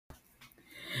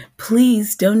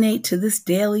Please donate to this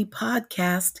daily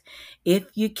podcast if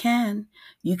you can.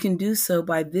 You can do so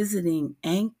by visiting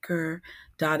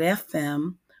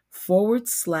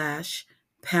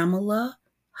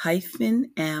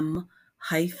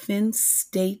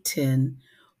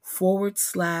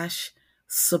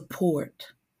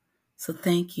So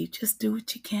thank you. Just do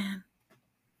what you can.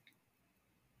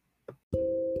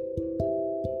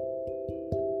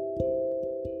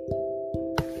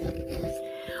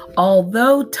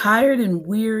 Although tired and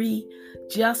weary,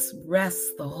 just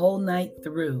rest the whole night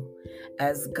through,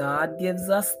 as God gives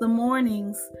us the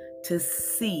mornings to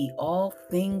see all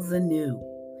things anew.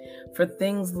 For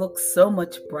things look so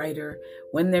much brighter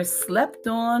when they're slept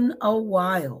on a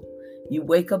while. You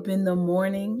wake up in the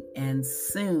morning and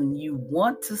soon you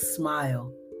want to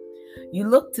smile. You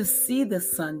look to see the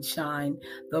sunshine,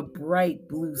 the bright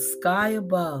blue sky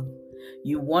above.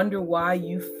 You wonder why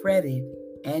you fretted,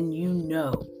 and you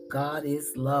know God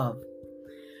is love.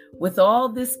 With all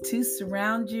this to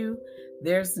surround you,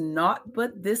 there's naught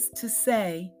but this to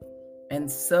say.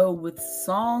 And so with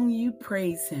song you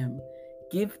praise him,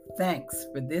 give thanks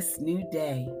for this new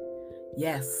day.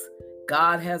 Yes,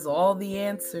 God has all the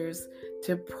answers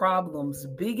to problems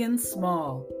big and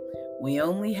small. We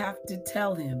only have to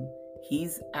tell him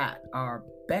he's at our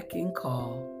beck and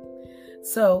call.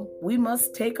 So we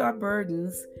must take our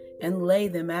burdens and lay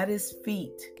them at his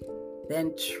feet,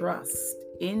 then trust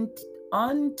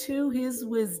unto his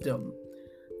wisdom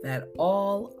that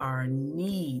all our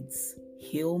needs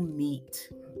he'll meet.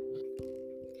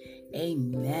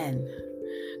 Amen.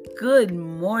 Good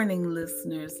morning,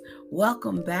 listeners.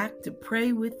 Welcome back to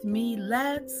Pray With Me.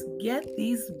 Let's get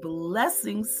these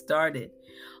blessings started.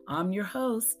 I'm your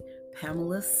host,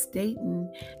 Pamela Staten,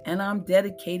 and I'm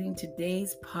dedicating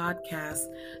today's podcast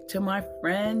to my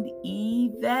friend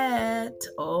Yvette.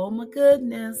 Oh my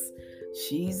goodness.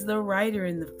 She's the writer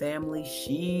in the family.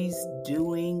 She's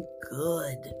doing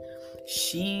good.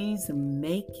 She's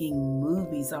making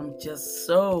movies. I'm just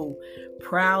so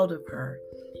proud of her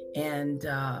and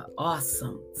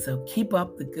awesome. So keep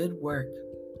up the good work.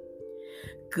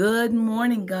 Good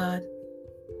morning, God.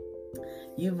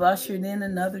 You've ushered in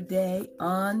another day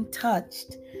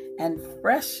untouched and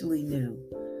freshly new.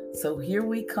 So here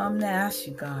we come to ask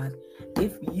you, God,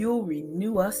 if you'll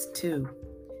renew us too.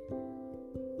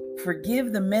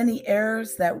 Forgive the many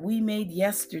errors that we made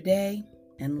yesterday,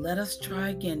 and let us try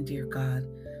again, dear God,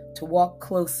 to walk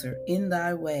closer in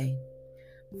thy way.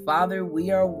 Father,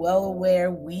 we are well aware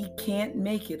we can't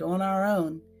make it on our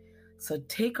own, so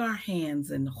take our hands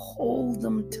and hold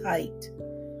them tight,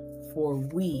 for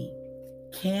we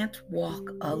can't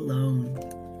walk alone.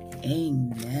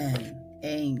 Amen.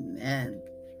 Amen.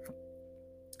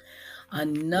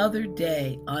 Another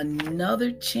day,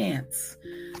 another chance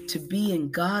to be in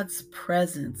God's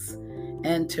presence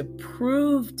and to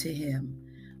prove to him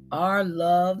our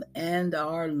love and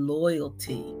our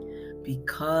loyalty,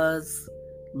 because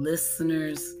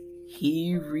listeners,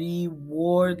 he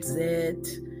rewards it.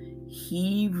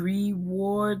 He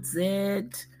rewards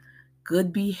it.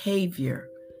 Good behavior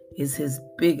is his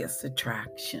biggest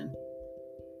attraction.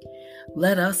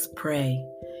 Let us pray.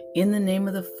 In the name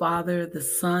of the Father, the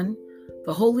Son,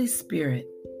 the Holy Spirit.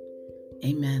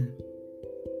 Amen.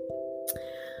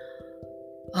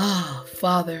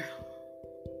 Father,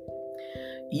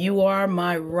 you are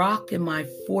my rock and my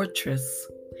fortress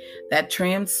that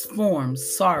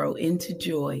transforms sorrow into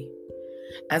joy.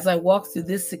 As I walk through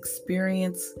this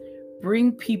experience,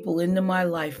 bring people into my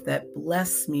life that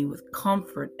bless me with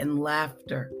comfort and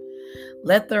laughter.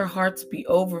 Let their hearts be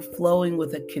overflowing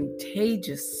with a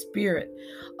contagious spirit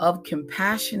of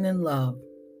compassion and love.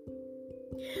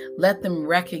 Let them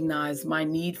recognize my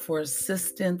need for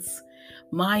assistance,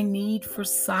 my need for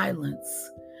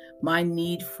silence, my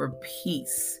need for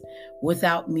peace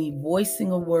without me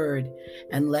voicing a word,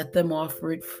 and let them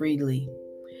offer it freely.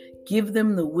 Give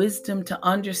them the wisdom to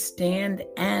understand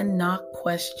and not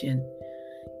question.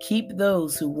 Keep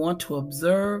those who want to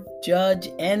observe, judge,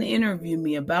 and interview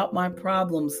me about my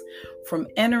problems from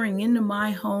entering into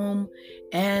my home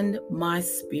and my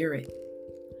spirit.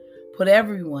 Put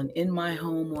everyone in my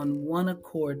home on one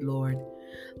accord, Lord.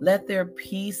 Let their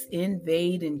peace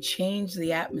invade and change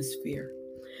the atmosphere.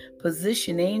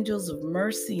 Position angels of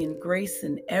mercy and grace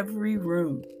in every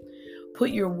room.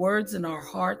 Put your words in our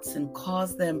hearts and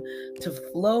cause them to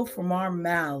flow from our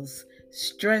mouths,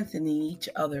 strengthening each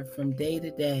other from day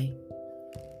to day.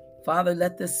 Father,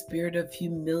 let the spirit of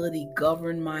humility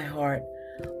govern my heart.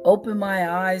 Open my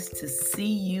eyes to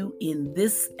see you in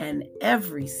this and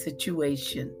every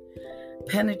situation.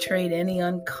 Penetrate any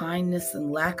unkindness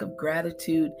and lack of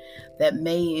gratitude that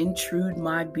may intrude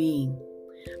my being.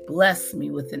 Bless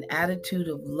me with an attitude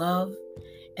of love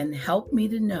and help me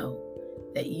to know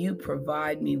that you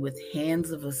provide me with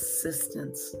hands of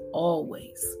assistance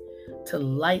always to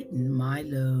lighten my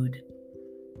load.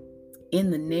 In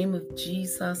the name of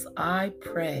Jesus, I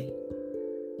pray.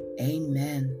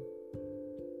 Amen.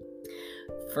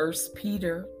 1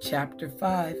 Peter chapter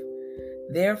 5.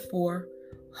 Therefore,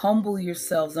 humble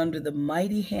yourselves under the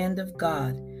mighty hand of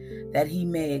God, that he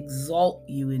may exalt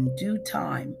you in due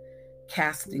time,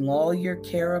 casting all your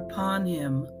care upon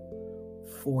him,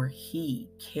 for he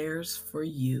cares for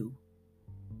you.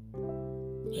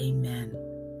 Amen.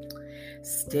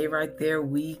 Stay right there.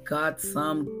 We got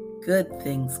some good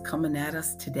things coming at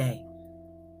us today.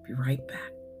 Be right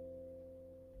back.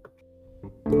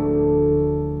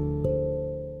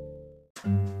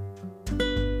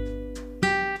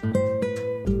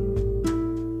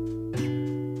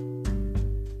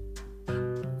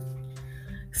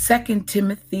 Second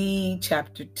Timothy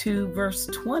chapter 2, verse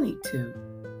 22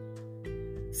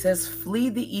 says, flee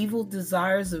the evil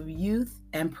desires of youth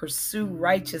and pursue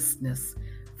righteousness,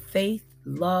 faith,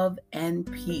 love,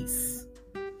 and peace.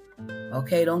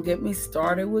 Okay, don't get me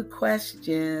started with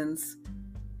questions.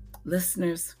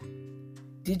 Listeners,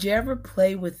 did you ever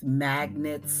play with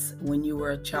magnets when you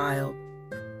were a child?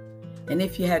 And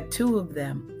if you had two of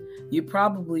them, you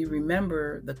probably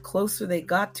remember the closer they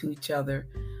got to each other,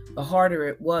 the harder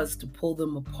it was to pull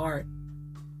them apart.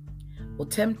 Well,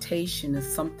 temptation is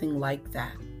something like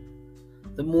that.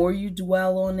 The more you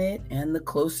dwell on it and the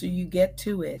closer you get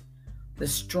to it, the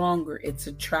stronger its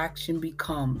attraction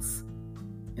becomes.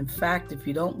 In fact, if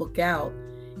you don't look out,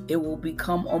 it will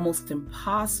become almost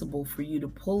impossible for you to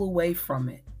pull away from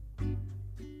it.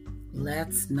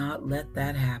 Let's not let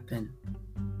that happen.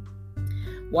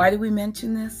 Why do we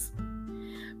mention this?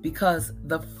 Because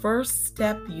the first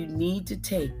step you need to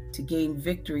take to gain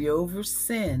victory over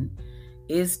sin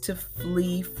is to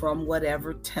flee from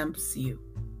whatever tempts you.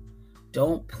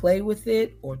 Don't play with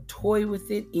it or toy with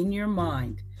it in your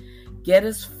mind. Get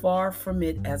as far from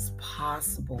it as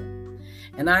possible.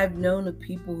 And I've known of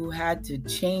people who had to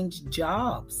change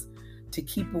jobs to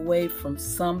keep away from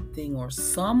something or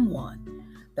someone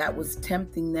that was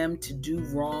tempting them to do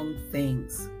wrong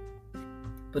things.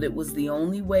 But it was the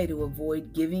only way to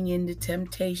avoid giving in to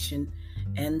temptation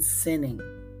and sinning.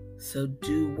 So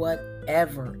do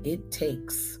whatever it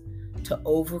takes to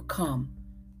overcome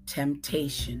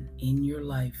temptation in your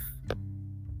life.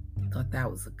 I thought that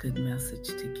was a good message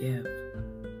to give.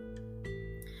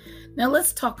 Now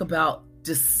let's talk about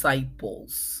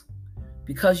disciples,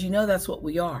 because that's what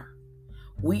we are.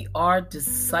 We are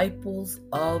disciples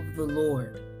of the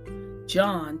Lord.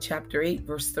 John chapter 8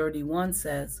 verse 31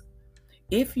 says,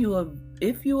 If you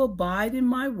abide in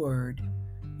my word,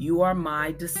 you are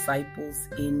my disciples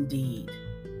indeed.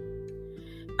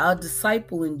 A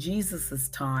disciple in Jesus'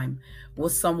 time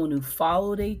was someone who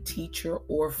followed a teacher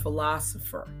or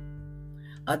philosopher.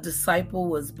 A disciple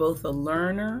was both a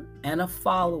learner and a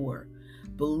follower,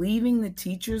 believing the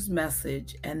teacher's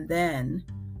message and then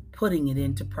putting it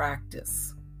into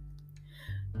practice.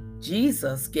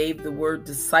 Jesus gave the word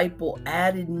disciple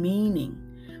added meaning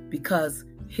because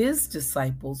his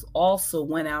disciples also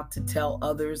went out to tell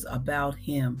others about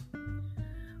him.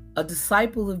 A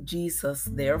disciple of Jesus,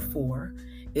 therefore,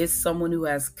 is someone who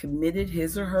has committed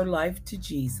his or her life to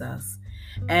Jesus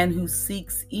and who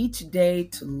seeks each day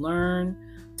to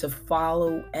learn, to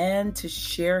follow, and to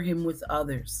share him with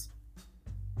others.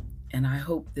 And I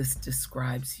hope this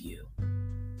describes you.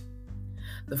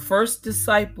 The first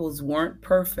disciples weren't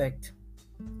perfect,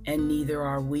 and neither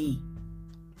are we.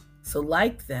 So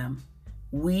like them,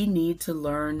 we need to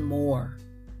learn more.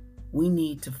 We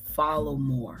need to follow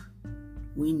more.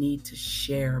 We need to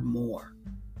share more.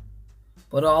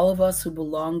 But all of us who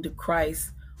belong to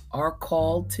Christ are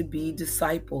called to be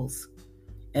disciples.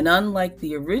 And unlike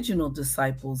the original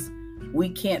disciples, we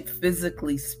can't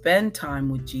physically spend time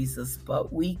with Jesus,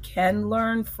 but we can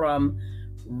learn from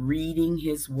reading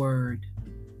his word.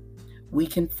 We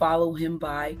can follow him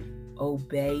by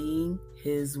obeying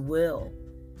his will.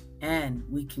 And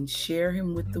we can share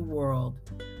him with the world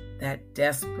that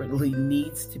desperately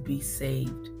needs to be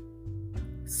saved.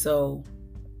 So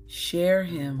share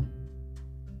him,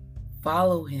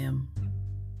 follow him,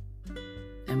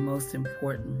 and most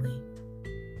importantly,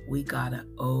 we gotta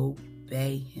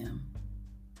obey him.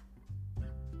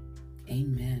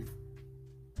 Amen.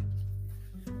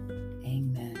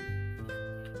 Amen.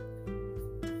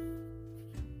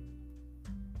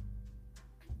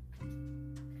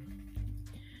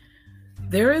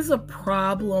 There is a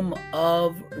problem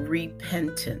of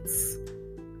repentance.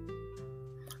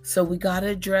 So we got to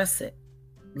address it,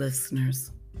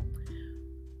 listeners.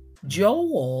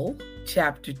 Joel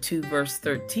chapter 2 verse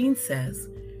 13 says,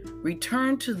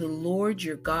 "Return to the Lord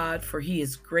your God, for he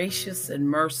is gracious and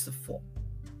merciful."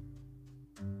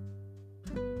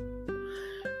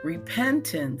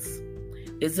 Repentance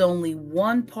is only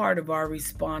one part of our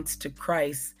response to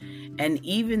Christ, and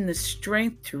even the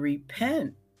strength to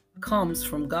repent comes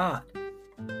from God.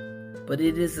 But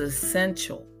it is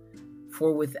essential,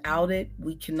 for without it,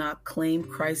 we cannot claim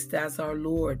Christ as our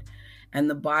Lord. And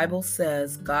the Bible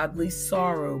says godly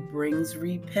sorrow brings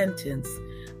repentance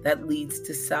that leads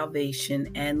to salvation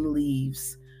and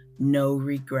leaves no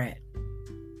regret.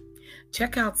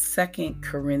 Check out 2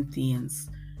 Corinthians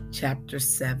chapter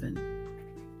 7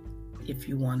 if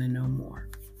you want to know more.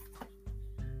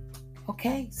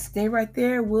 Okay, stay right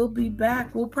there. We'll be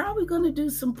back. We're probably going to do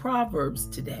some Proverbs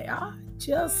today. I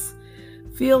just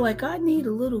feel like I need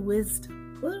a little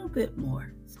wisdom, a little bit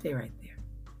more. Stay right there.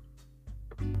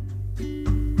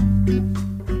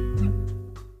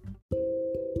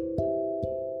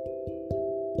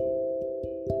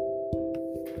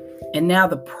 And now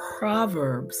the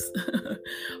Proverbs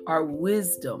are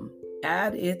wisdom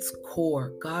at its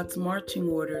core, God's marching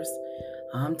orders.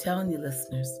 I'm telling you,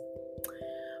 listeners.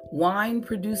 Wine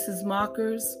produces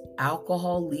mockers,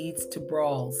 alcohol leads to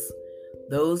brawls.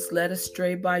 Those led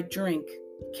astray by drink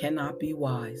cannot be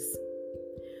wise.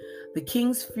 The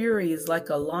king's fury is like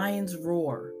a lion's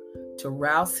roar. To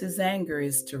rouse his anger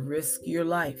is to risk your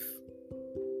life.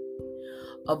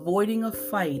 Avoiding a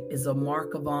fight is a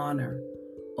mark of honor.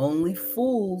 Only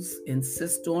fools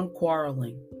insist on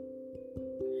quarreling.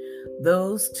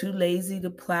 Those too lazy to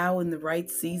plow in the right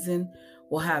season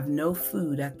will have no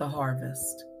food at the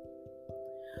harvest.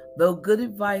 Though good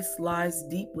advice lies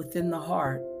deep within the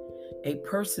heart, a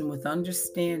person with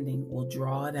understanding will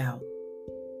draw it out.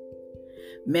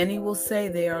 Many will say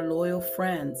they are loyal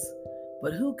friends,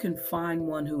 but who can find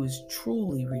one who is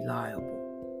truly reliable?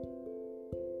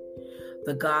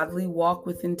 The godly walk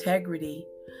with integrity,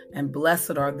 and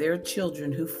blessed are their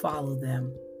children who follow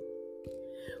them.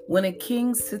 When a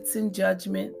king sits in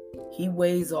judgment, he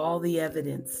weighs all the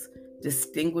evidence,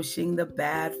 distinguishing the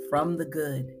bad from the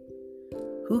good.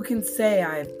 Who can say,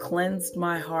 I have cleansed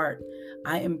my heart,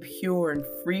 I am pure and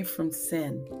free from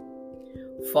sin?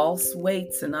 False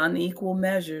weights and unequal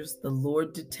measures, the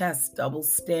Lord detests double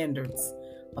standards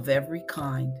of every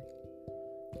kind.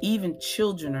 Even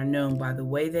children are known by the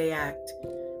way they act,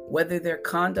 whether their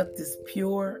conduct is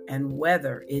pure and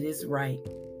whether it is right.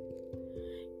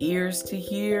 Ears to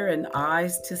hear and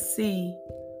eyes to see,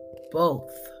 both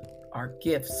are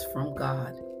gifts from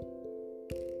God.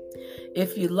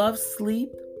 If you love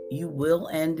sleep, you will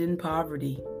end in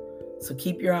poverty. So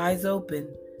keep your eyes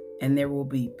open and there will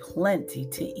be plenty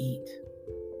to eat.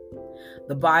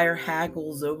 The buyer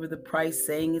haggles over the price,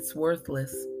 saying it's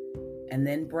worthless, and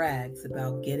then brags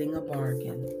about getting a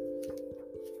bargain.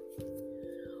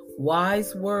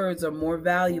 Wise words are more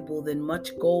valuable than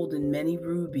much gold and many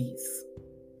rubies.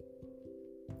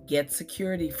 Get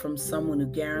security from someone who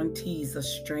guarantees a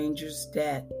stranger's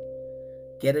debt.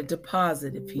 Get a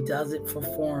deposit if he does it for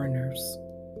foreigners.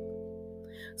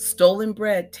 Stolen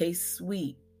bread tastes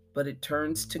sweet, but it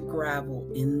turns to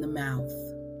gravel in the mouth.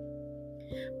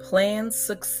 Plans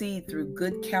succeed through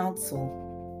good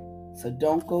counsel, so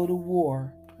don't go to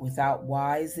war without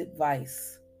wise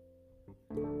advice.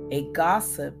 A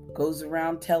gossip goes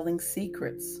around telling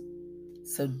secrets,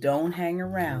 so don't hang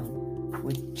around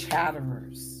with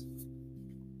chatterers.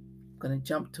 I'm going to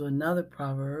jump to another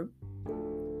proverb.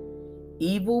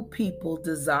 Evil people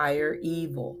desire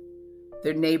evil.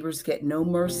 Their neighbors get no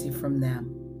mercy from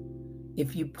them.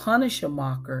 If you punish a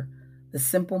mocker, the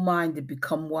simple-minded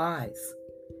become wise.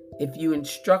 If you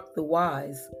instruct the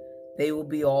wise, they will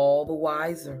be all the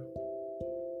wiser.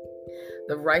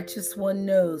 The righteous one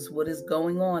knows what is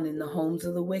going on in the homes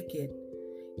of the wicked.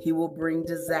 He will bring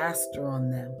disaster on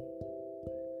them.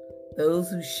 Those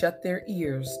who shut their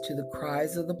ears to the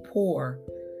cries of the poor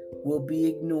will be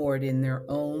ignored in their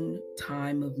own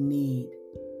time of need.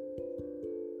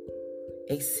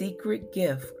 A secret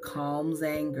gift calms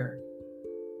anger.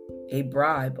 A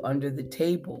bribe under the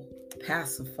table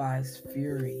pacifies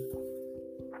fury.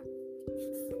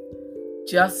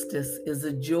 Justice is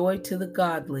a joy to the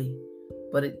godly,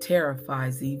 but it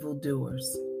terrifies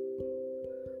evildoers.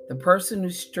 The person who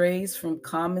strays from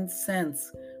common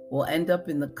sense will end up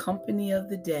in the company of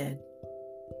the dead.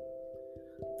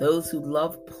 Those who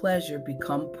love pleasure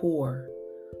become poor.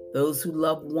 Those who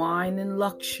love wine and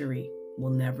luxury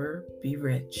will never be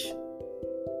rich.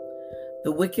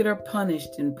 The wicked are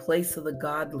punished in place of the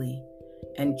godly,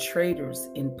 and traitors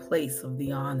in place of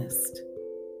the honest.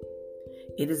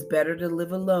 It is better to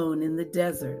live alone in the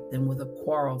desert than with a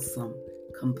quarrelsome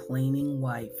complaining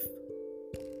wife.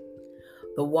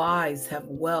 The wise have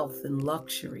wealth and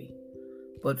luxury,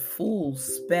 but fools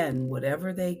spend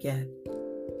whatever they get.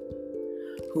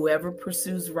 Whoever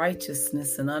pursues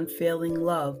righteousness and unfailing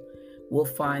love will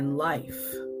find life,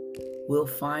 will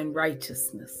find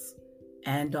righteousness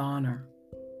and honor.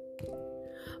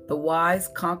 The wise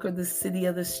conquer the city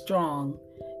of the strong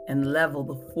and level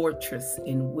the fortress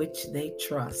in which they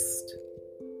trust.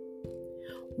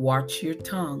 Watch your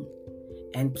tongue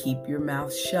and keep your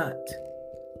mouth shut,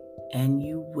 and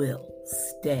you will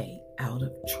stay out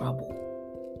of trouble.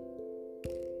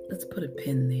 Let's put a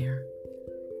pin there.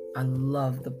 I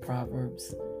love the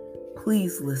Proverbs.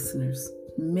 Please, listeners,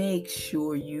 make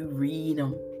sure you read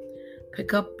them.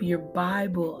 Pick up your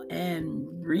Bible and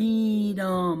read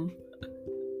them.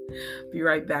 Be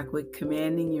right back with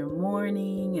Commanding Your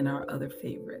Morning and our other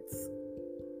favorites.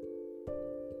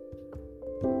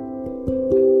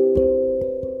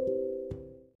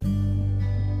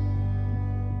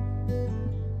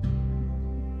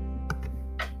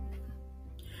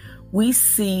 We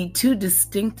see two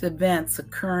distinct events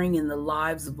occurring in the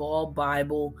lives of all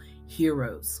Bible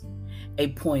heroes: a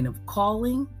point of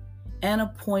calling and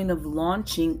a point of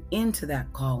launching into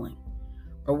that calling,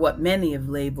 or what many have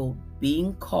labeled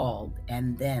being called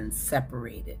and then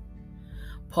separated.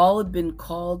 Paul had been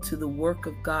called to the work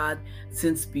of God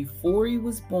since before he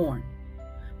was born,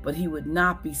 but he would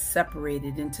not be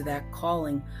separated into that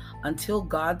calling until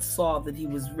God saw that he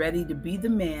was ready to be the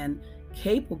man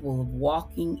capable of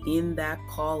walking in that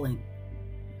calling.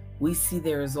 We see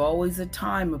there is always a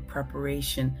time of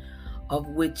preparation, of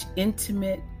which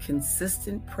intimate,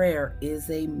 consistent prayer is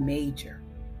a major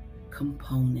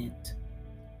component.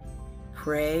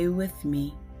 Pray with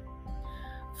me.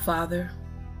 Father,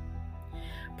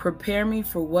 prepare me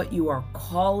for what you are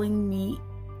calling me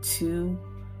to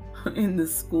in the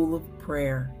school of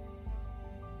prayer.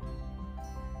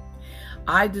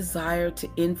 I desire to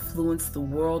influence the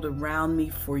world around me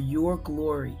for your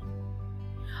glory.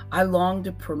 I long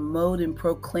to promote and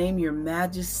proclaim your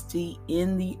majesty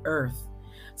in the earth,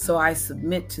 so I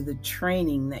submit to the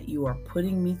training that you are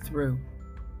putting me through.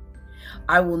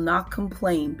 I will not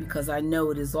complain because I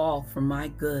know it is all for my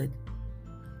good.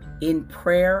 In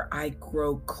prayer, I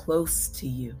grow close to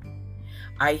you.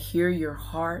 I hear your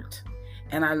heart,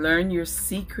 and I learn your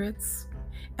secrets,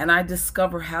 and I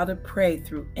discover how to pray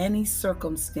through any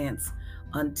circumstance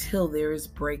until there is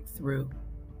breakthrough.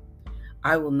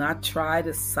 I will not try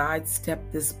to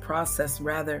sidestep this process.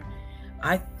 Rather,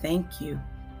 I thank you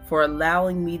for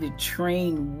allowing me to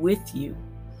train with you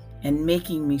and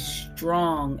making me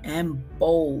strong and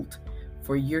bold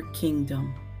for your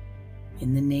kingdom.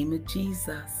 In the name of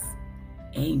Jesus,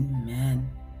 amen.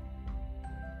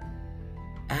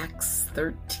 Acts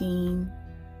 13,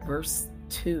 verse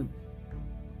 2.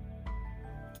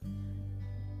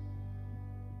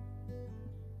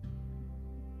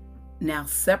 Now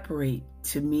separate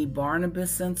to me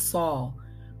Barnabas and Saul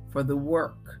for the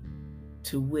work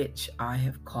to which I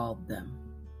have called them.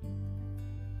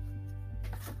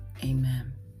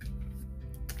 Amen.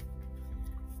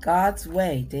 God's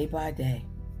way, day by day.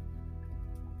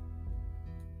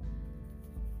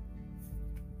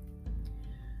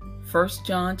 First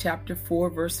John chapter 4,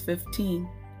 verse 15.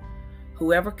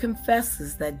 Whoever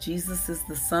confesses that Jesus is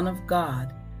the Son of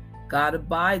God, God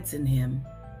abides in him,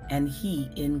 and he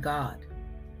in God.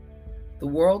 The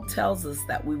world tells us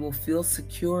that we will feel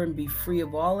secure and be free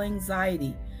of all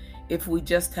anxiety if we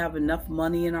just have enough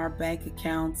money in our bank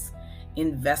accounts,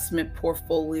 investment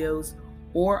portfolios,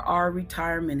 or our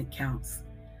retirement accounts.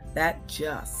 That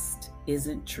just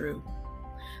isn't true.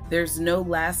 There's no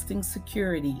lasting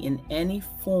security in any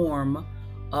form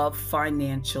of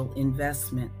financial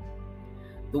investment.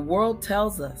 The world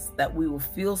tells us that we will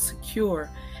feel secure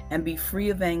and be free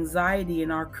of anxiety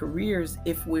in our careers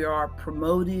if we are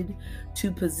promoted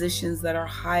to positions that are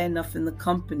high enough in the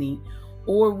company,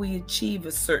 or we achieve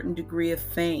a certain degree of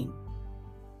fame.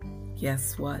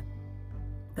 Guess what?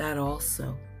 That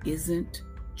also isn't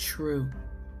true.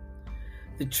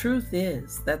 The truth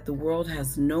is that the world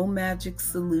has no magic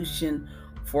solution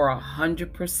for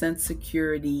 100%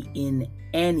 security in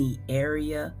any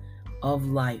area of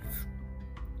life.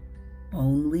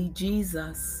 Only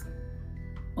Jesus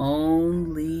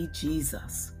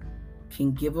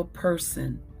can give a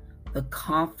person the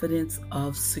confidence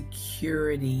of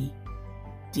security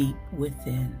deep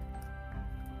within.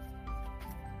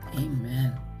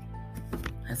 Amen.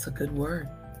 That's a good word.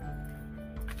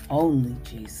 Only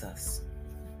Jesus.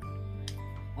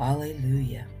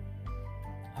 Hallelujah.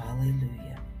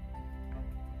 Hallelujah.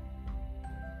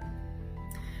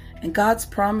 And God's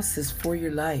promises for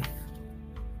your life.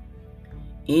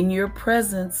 In your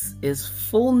presence is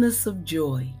fullness of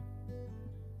joy.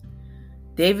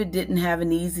 David didn't have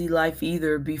an easy life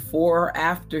either before or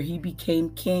after he became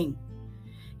king.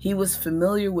 He was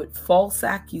familiar with false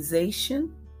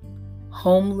accusation,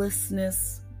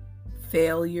 homelessness,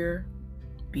 failure,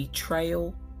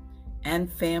 betrayal,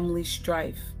 and family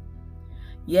strife.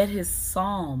 Yet his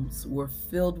psalms were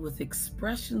filled with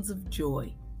expressions of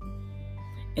joy.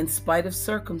 In spite of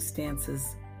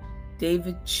circumstances,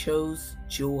 David chose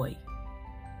joy.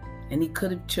 And he could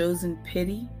have chosen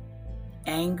pity,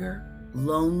 anger,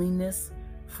 loneliness,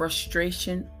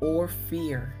 frustration, or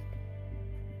fear.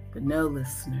 But no,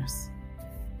 listeners,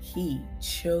 he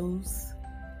chose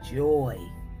joy.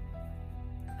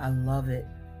 I love it.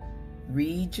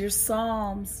 Read your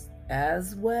Psalms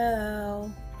as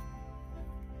well.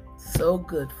 So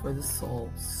good for the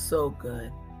soul, so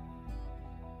good.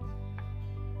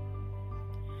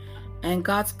 And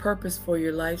God's purpose for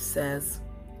your life says,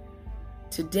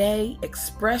 today,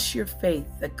 express your faith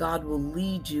that God will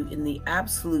lead you in the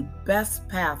absolute best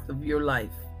path of your life.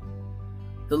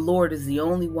 The Lord is the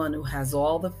only one who has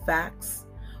all the facts,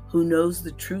 who knows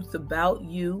the truth about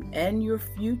you and your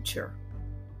future,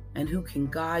 and who can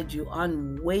guide you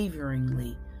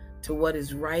unwaveringly to what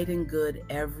is right and good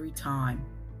every time.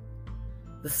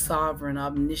 The sovereign,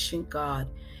 omniscient God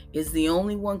is the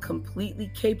only one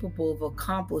completely capable of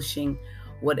accomplishing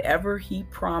whatever he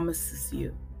promises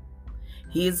you.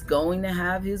 He is going to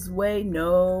have his way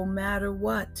no matter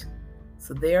what.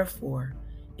 So therefore,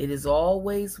 it is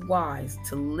always wise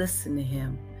to listen to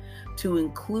him, to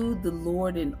include the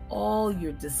Lord in all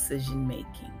your decision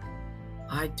making.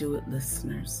 I do it,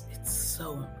 listeners. It's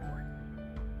so important.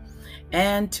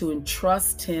 And to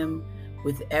entrust him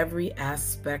with every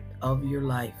aspect of your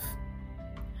life.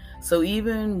 So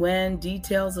even when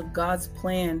details of God's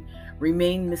plan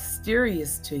remain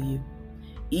mysterious to you,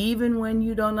 even when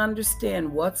you don't understand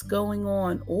what's going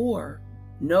on or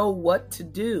know what to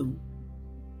do,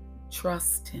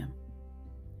 trust him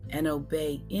and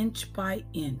obey inch by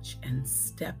inch and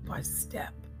step by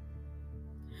step.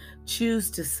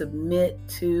 Choose to submit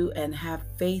to and have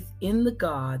faith in the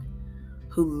God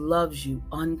who loves you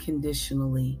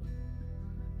unconditionally.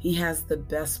 He has the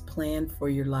best plan for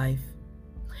your life.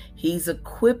 He's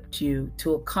equipped you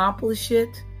to accomplish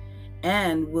it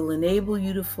and will enable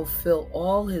you to fulfill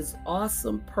all his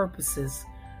awesome purposes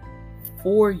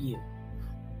for you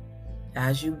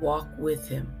as you walk with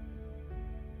him.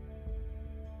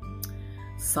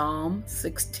 Psalm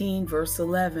 16, verse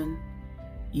 11,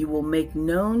 you will make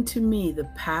known to me the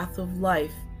path of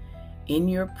life. In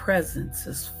your presence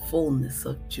is fullness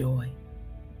of joy.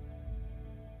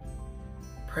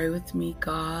 Pray with me.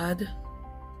 God,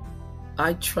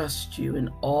 I trust you in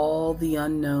all the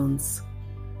unknowns,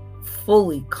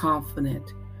 fully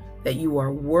confident that you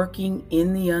are working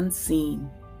in the unseen.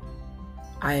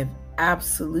 I have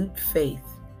absolute faith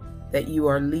that you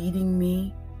are leading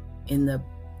me in the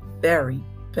very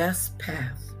best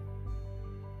path.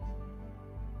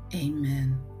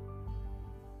 Amen.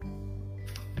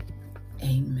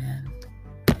 Amen.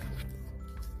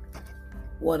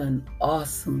 What an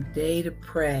awesome day to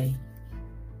pray.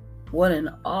 What an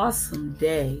awesome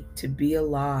day to be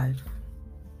alive.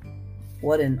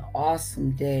 What an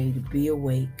awesome day to be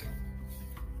awake.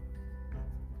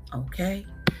 Okay,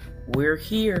 we're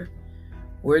here.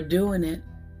 We're doing it.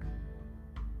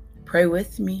 Pray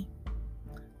with me.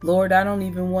 Lord, I don't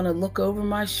even want to look over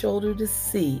my shoulder to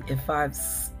see if I've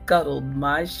scuttled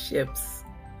my ships.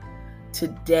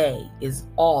 Today is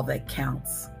all that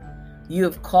counts. You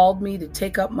have called me to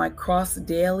take up my cross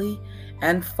daily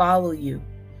and follow you,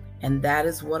 and that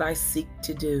is what I seek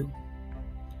to do.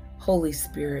 Holy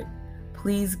Spirit,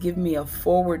 please give me a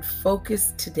forward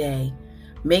focus today,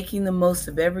 making the most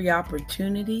of every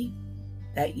opportunity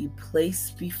that you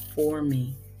place before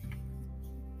me.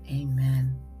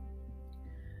 Amen.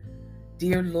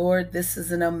 Dear Lord, this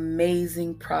is an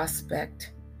amazing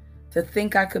prospect. To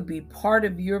think I could be part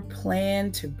of your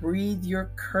plan to breathe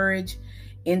your courage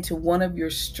into one of your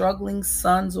struggling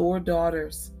sons or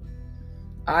daughters.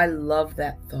 I love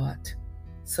that thought.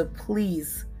 So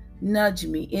please nudge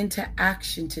me into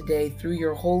action today through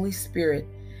your Holy Spirit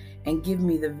and give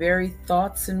me the very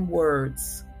thoughts and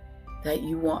words that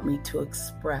you want me to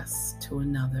express to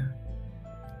another.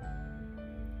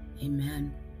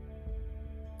 Amen.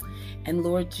 And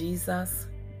Lord Jesus,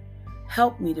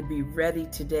 help me to be ready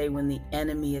today when the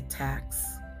enemy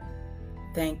attacks.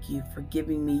 Thank you for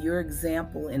giving me your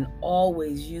example in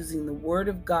always using the Word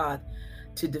of God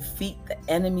to defeat the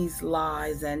enemy's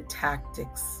lies and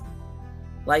tactics.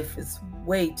 Life is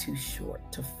way too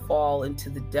short to fall into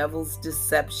the devil's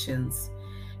deceptions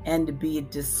and to be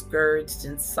discouraged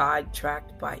and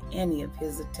sidetracked by any of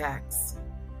his attacks.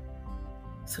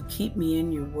 So keep me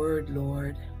in your word,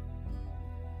 Lord.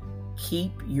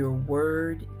 Keep your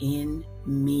word in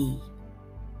me.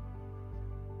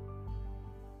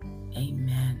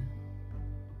 Amen.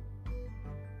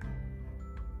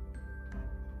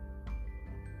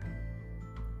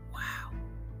 Wow.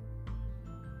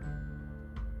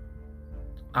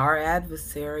 Our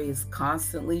adversary is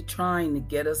constantly trying to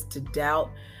get us to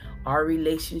doubt our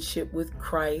relationship with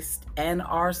Christ and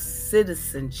our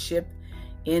citizenship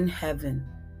in heaven.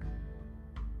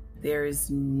 There is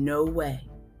no way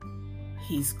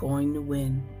he's going to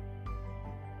win.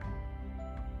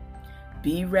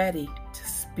 Be ready to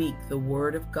speak the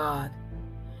word of God.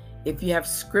 If you have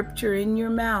scripture in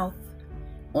your mouth,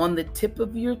 on the tip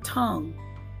of your tongue,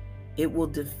 it will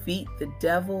defeat the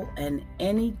devil and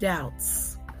any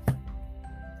doubts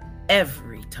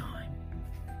every time.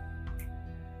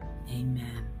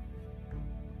 Amen.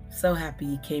 So happy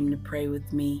you came to pray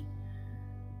with me.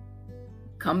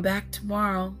 Come back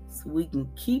tomorrow so we can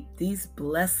keep these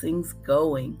blessings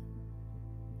going.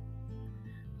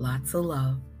 Lots of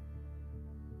love.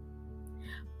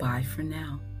 Bye for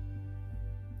now.